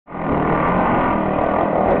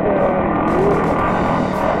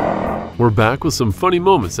We're back with some funny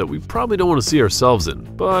moments that we probably don't want to see ourselves in,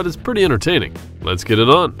 but it's pretty entertaining. Let's get it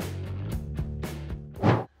on.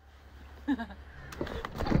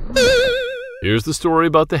 Here's the story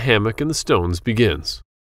about the hammock and the stones begins.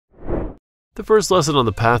 The first lesson on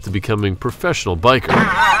the path to becoming professional biker.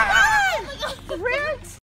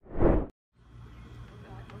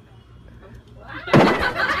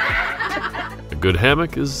 A good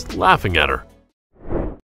hammock is laughing at her.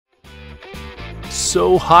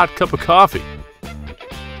 So hot cup of coffee.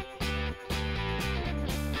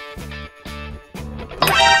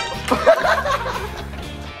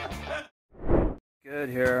 Good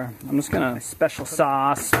here. I'm just gonna special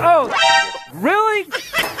sauce. Oh, really?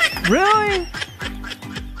 Really?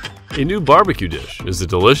 A new barbecue dish. Is it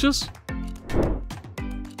delicious?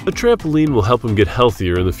 A trampoline will help him get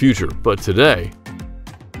healthier in the future, but today,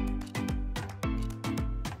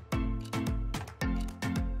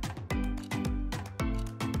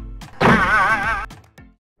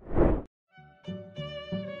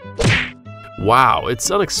 wow, it's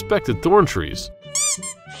unexpected thorn trees.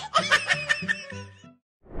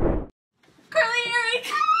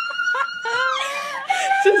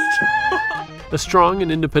 A strong and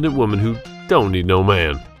independent woman who don't need no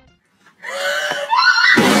man.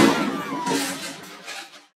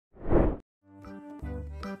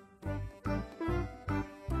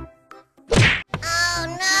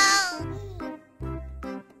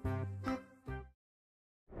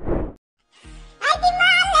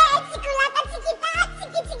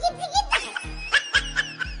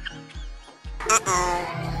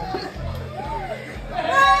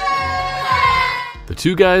 The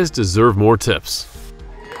two guys deserve more tips.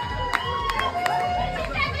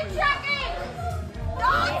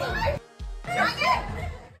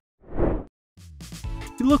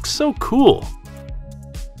 He looks so cool.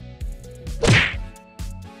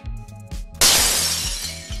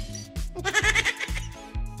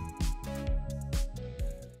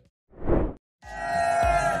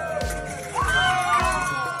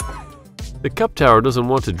 The cup tower doesn't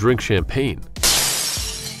want to drink champagne.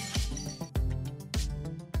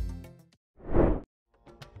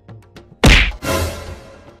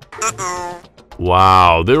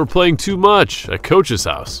 Wow, they were playing too much at Coach's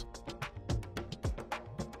house.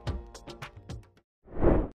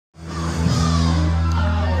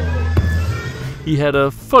 He had a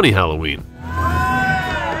funny Halloween.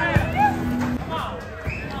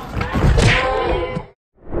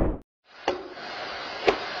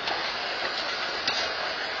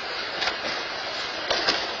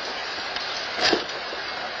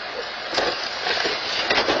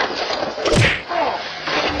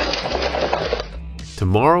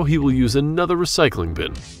 Tomorrow he will use another recycling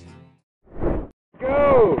bin.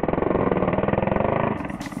 Go!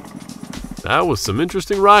 That was some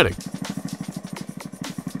interesting riding.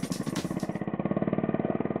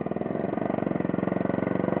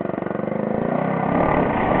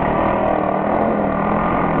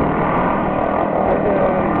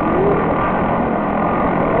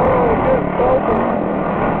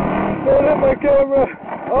 Don't hit my camera!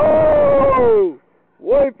 Oh!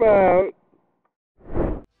 Wipe out!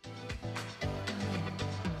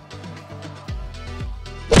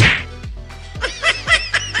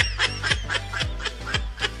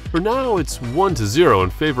 For now, it's 1-0 in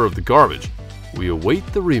favor of the garbage. We await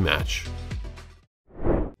the rematch.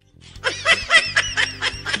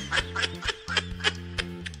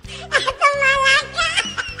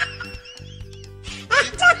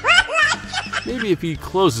 Maybe if he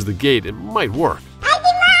closes the gate, it might work.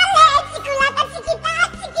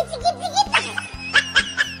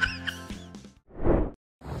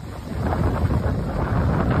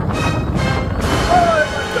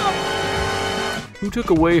 Who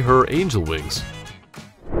took away her angel wings?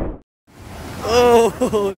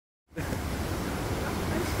 Oh! I'm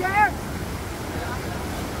scared.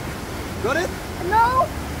 Got it? No.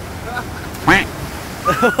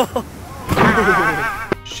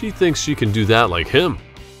 She thinks she can do that like him.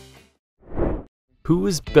 Who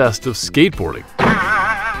is best of skateboarding?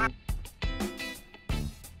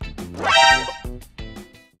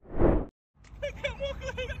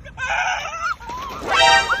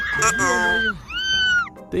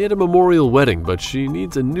 They had a memorial wedding, but she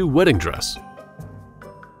needs a new wedding dress.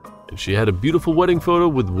 And she had a beautiful wedding photo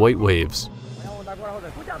with white waves.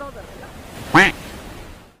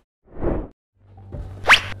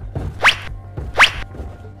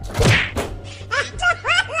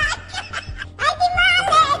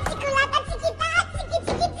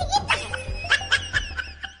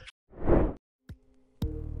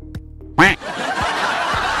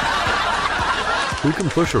 Who can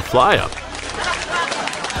push her fly up?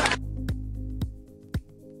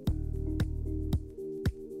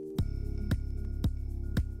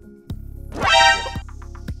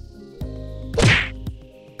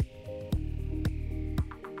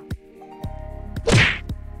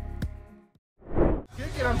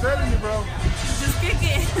 bro? Just kick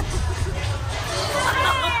it.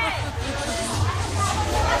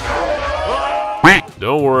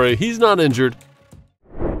 Don't worry, he's not injured.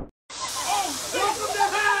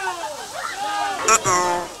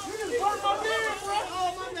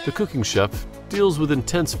 The cooking chef deals with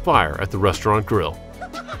intense fire at the restaurant grill.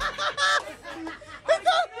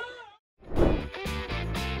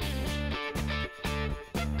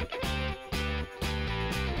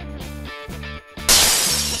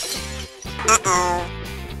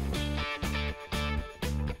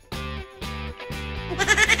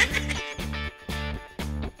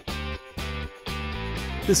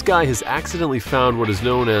 This guy has accidentally found what is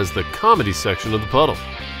known as the comedy section of the puddle.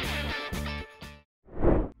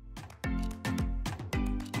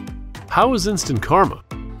 How is instant karma?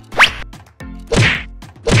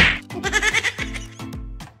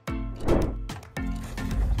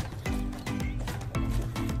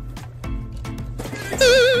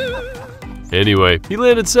 Anyway, he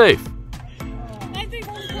landed safe.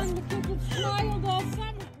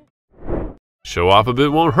 Show off a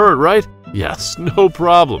bit won't hurt, right? Yes, no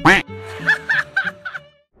problem.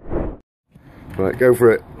 Right, go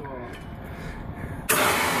for it.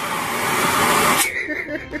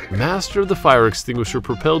 Master of the fire extinguisher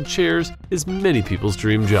propelled chairs is many people's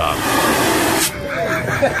dream job.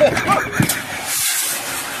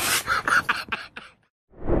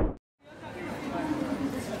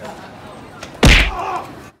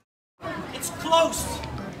 It's close.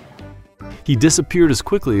 He disappeared as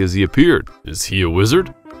quickly as he appeared. Is he a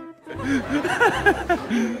wizard?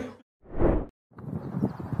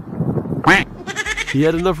 He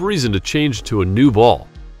had enough reason to change to a new ball.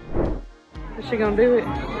 Is she gonna do it?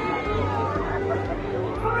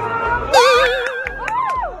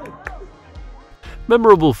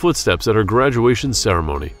 Memorable footsteps at her graduation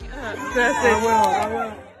ceremony.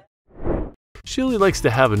 I will. Sheila likes to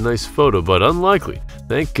have a nice photo, but unlikely.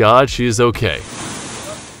 Thank God she is okay.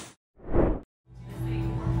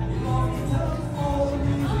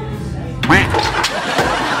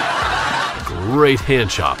 Great hand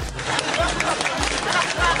chop.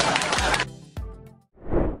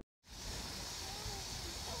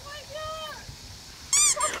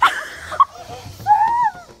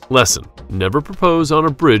 Lesson: never propose on a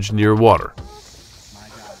bridge near water.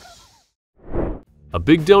 A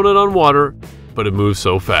big donut on water, but it moves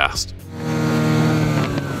so fast.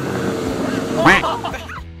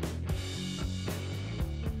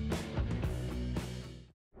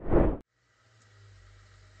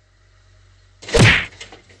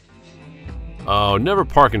 Oh, never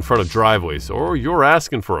park in front of driveways, or you're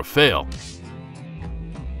asking for a fail.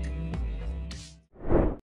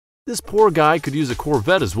 This poor guy could use a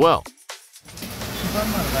Corvette as well.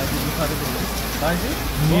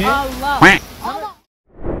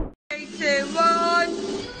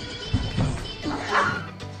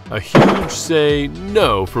 A huge say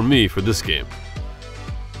no for me for this game.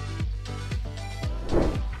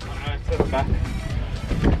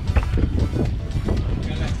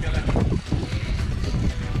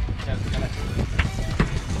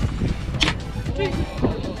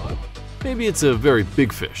 Maybe it's a very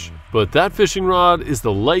big fish, but that fishing rod is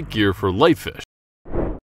the light gear for light fish.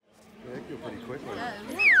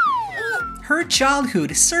 Her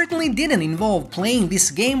childhood certainly didn't involve playing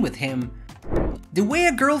this game with him. The way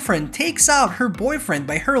a girlfriend takes out her boyfriend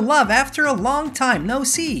by her love after a long time no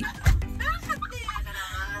see.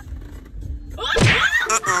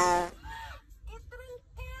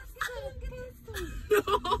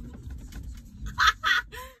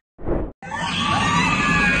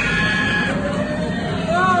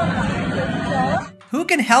 Who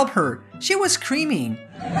can help her? She was screaming.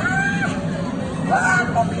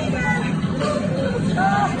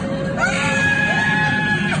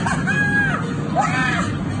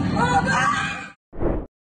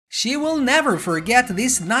 She will never forget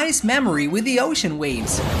this nice memory with the ocean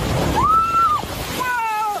waves.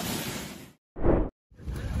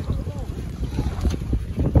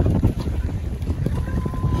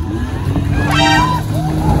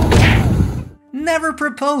 Never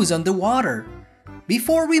propose on the water.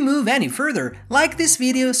 Before we move any further, like this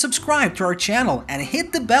video, subscribe to our channel, and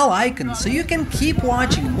hit the bell icon so you can keep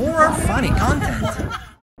watching more funny content.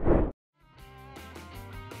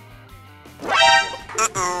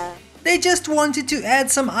 They just wanted to add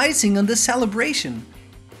some icing on the celebration.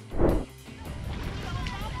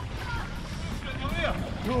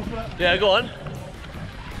 Yeah, go on.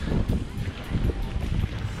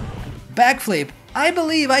 Backflip, I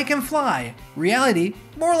believe I can fly. Reality,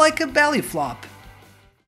 more like a belly flop.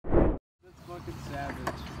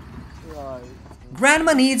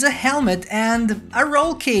 Grandma needs a helmet and a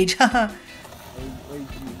roll cage, haha.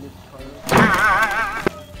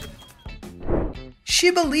 She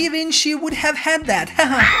believing she would have had that.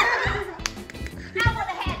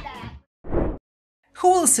 Who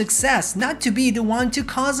will success not to be the one to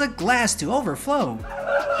cause a glass to overflow?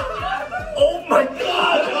 Oh my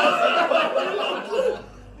God!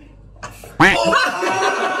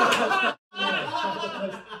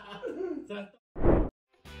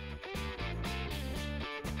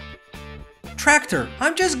 Tractor,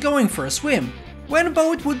 I'm just going for a swim. When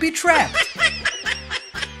boat would be trapped?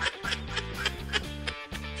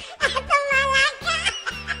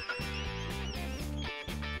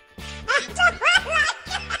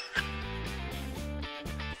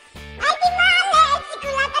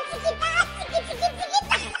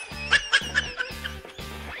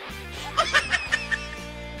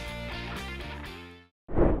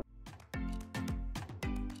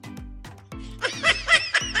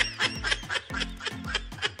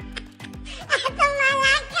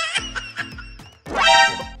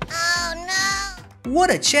 What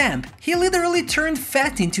a champ! He literally turned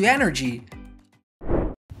fat into energy.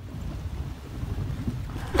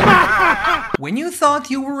 When you thought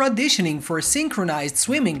you were auditioning for synchronized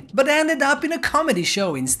swimming, but ended up in a comedy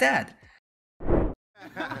show instead.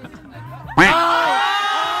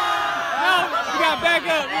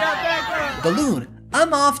 Balloon,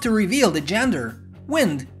 I'm off to reveal the gender.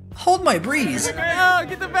 Wind, hold my breeze. Oh,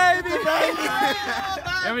 get the baby!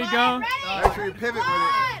 There we go. Make sure you pivot with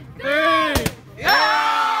it. 3. I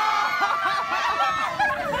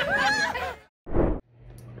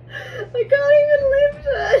can't even lift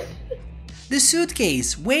it. The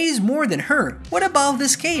suitcase weighs more than her. What about the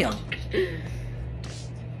scale?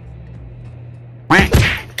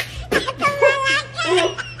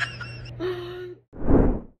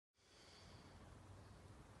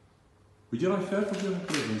 Moet je nou ver of je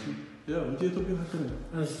ja, moet je het op je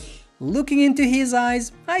kunnen. Looking into his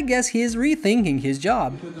eyes, I guess he's rethinking his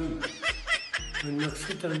job.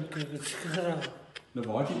 Dan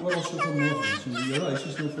waait hij wel als zo van morgen. Dus je reis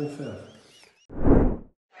is nog vol ver.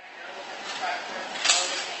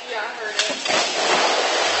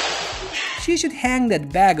 She should hang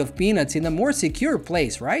that bag of peanuts in a more secure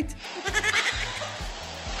place, right?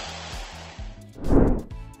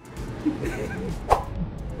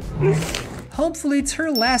 Hopefully it's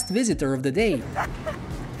her last visitor of the day.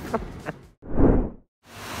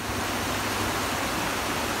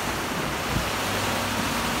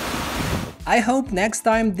 I hope next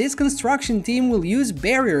time this construction team will use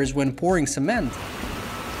barriers when pouring cement.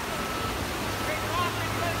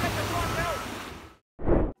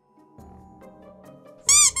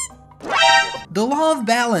 The law of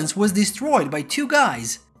balance was destroyed by two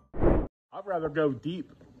guys. I'd rather go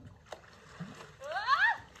deep.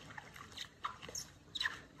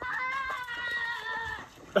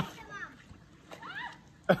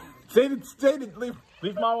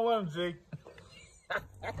 Leave mom alone, Zeke.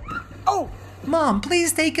 Oh! Mom,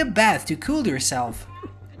 please take a bath to cool yourself.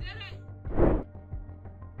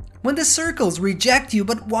 When the circles reject you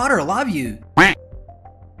but water love you.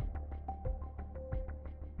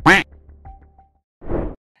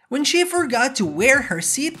 When she forgot to wear her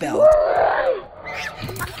seatbelt.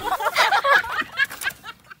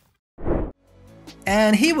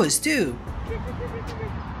 And he was too.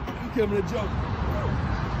 Give him a joke.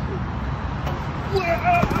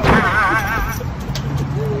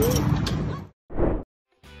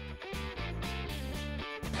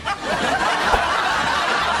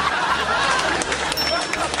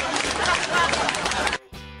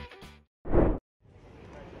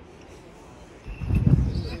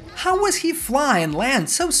 How was he fly and land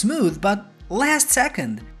so smooth but last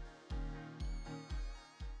second?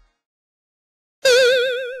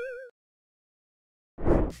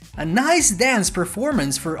 A nice dance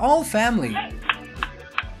performance for all family.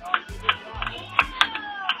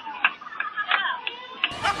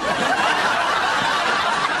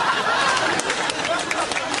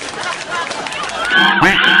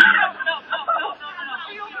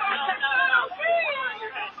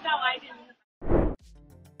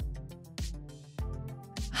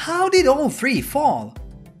 How did all three fall?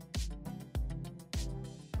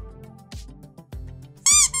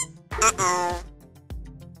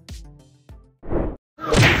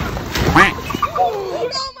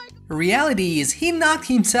 Reality is he knocked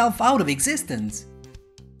himself out of existence.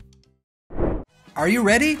 Are you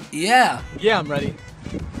ready? Yeah. Yeah, I'm ready.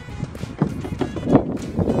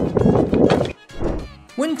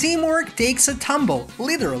 When teamwork takes a tumble,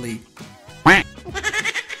 literally.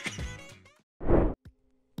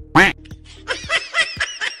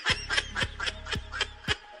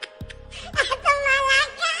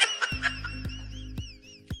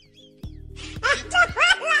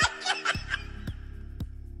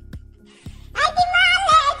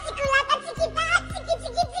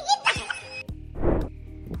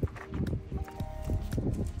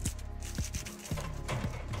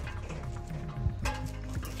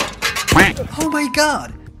 Oh my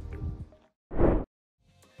god!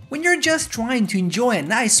 When you're just trying to enjoy a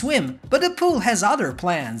nice swim, but the pool has other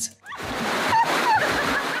plans.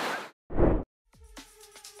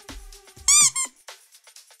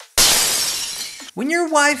 When your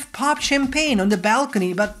wife pops champagne on the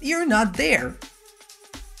balcony but you're not there.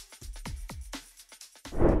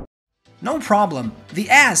 No problem, the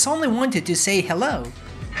ass only wanted to say hello.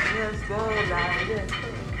 Let's go, Ryder.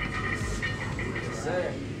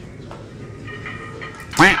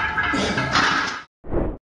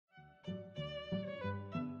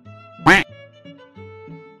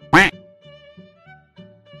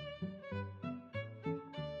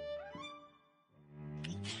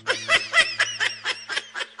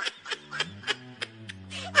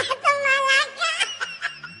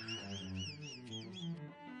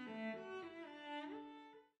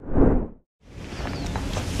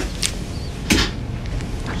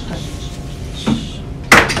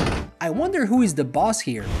 I wonder who is the boss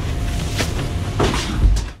here.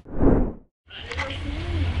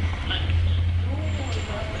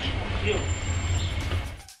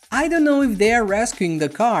 I don't know if they are rescuing the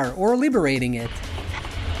car or liberating it.